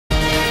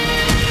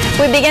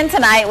We begin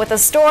tonight with a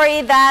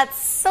story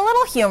that's a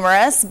little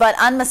humorous, but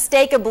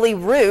unmistakably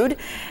rude.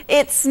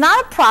 It's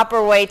not a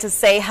proper way to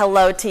say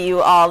hello to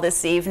you all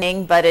this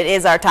evening, but it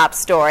is our top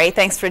story.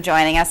 Thanks for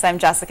joining us. I'm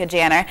Jessica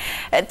Janner.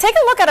 Take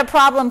a look at a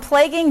problem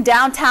plaguing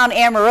downtown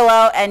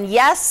Amarillo, and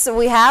yes,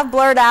 we have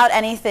blurred out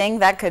anything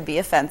that could be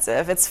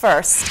offensive. It's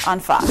first on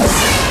Fox.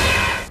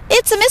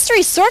 It's a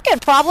mystery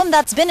circuit problem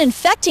that's been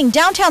infecting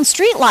downtown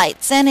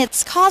streetlights, and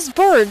it's caused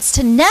birds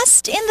to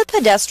nest in the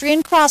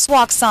pedestrian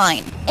crosswalk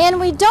sign. And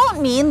we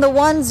don't mean the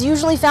ones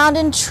usually found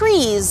in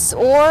trees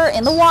or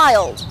in the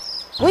wild.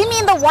 We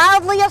mean the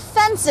wildly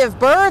offensive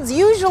birds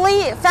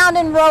usually found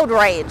in road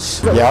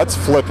rage. Yeah, it's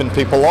flipping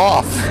people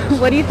off.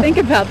 What do you think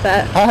about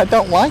that? I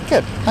don't like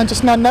it. I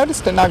just not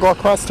noticed it, and I go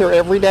across here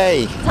every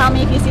day. Tell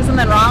me if you see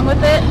something wrong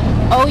with it.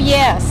 Oh,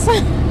 yes.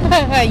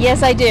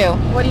 Yes, I do.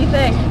 What do you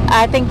think?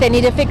 I think they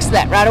need to fix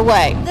that right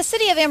away. The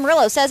city of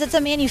Amarillo says it's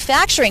a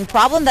manufacturing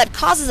problem that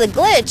causes a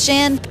glitch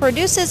and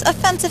produces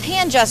offensive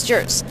hand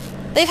gestures.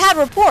 They've had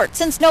reports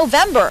since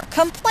November,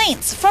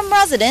 complaints from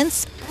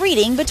residents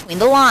reading between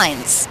the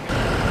lines.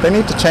 They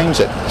need to change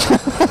it.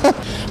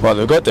 Well,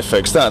 they've got to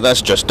fix that.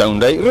 That's just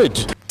downright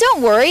rude.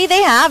 Don't worry,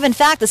 they have. In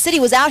fact, the city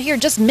was out here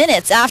just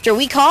minutes after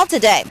we called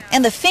today,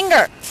 and the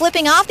finger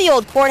flipping off the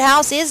old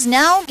courthouse is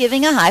now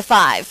giving a high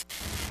five.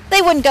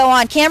 They wouldn't go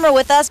on camera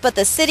with us, but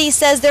the city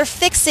says they're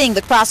fixing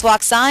the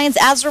crosswalk signs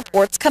as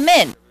reports come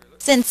in.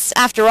 Since,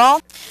 after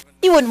all,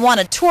 you wouldn't want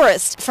a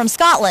tourist from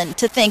Scotland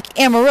to think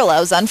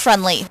Amarillo's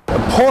unfriendly.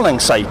 Appalling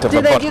sight of Do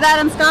a they bird. do that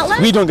in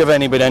Scotland? We don't give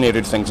anybody any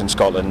rude things in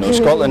Scotland. No,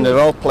 Scotland, they're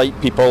all polite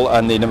people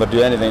and they never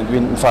do anything.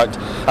 In fact,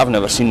 I've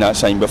never seen that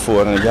sign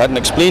before, and if you hadn't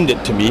explained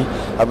it to me,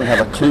 I wouldn't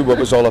have a clue what it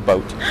was all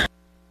about.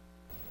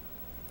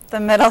 The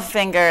middle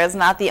finger is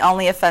not the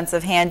only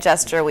offensive hand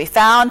gesture we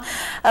found,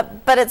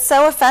 but it's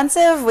so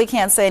offensive we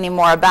can't say any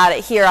more about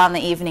it here on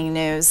the Evening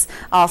News.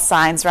 All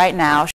signs right now